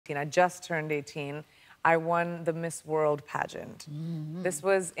I just turned 18. I won the Miss World pageant. This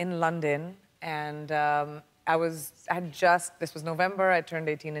was in London, and this was November, I turned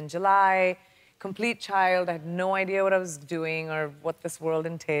 18 in July. Complete child, I had no idea what I was doing or what this world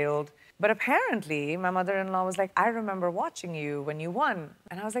entailed. But apparently, my mother-in-law was like, I remember watching you when you won.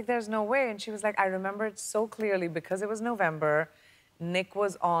 And I was like, there's no way. And she was like, I remember it so clearly because it was November. Nick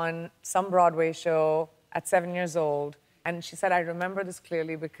was on some Broadway show at 7 years old. And she said, I remember this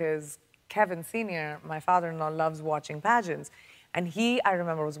clearly because Kevin Sr., my father-in-law, loves watching pageants. And he, I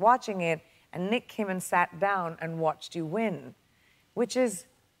remember, was watching it, and Nick came and sat down and watched you win, which is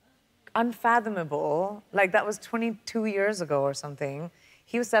unfathomable. Like, that was 22 years ago or something.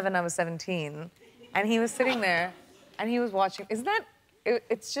 He was 7, I was 17. And he was sitting there, and he was watching. Isn't that,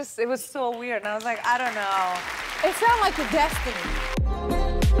 it was so weird. And I was like, I don't know. It sounded like your destiny.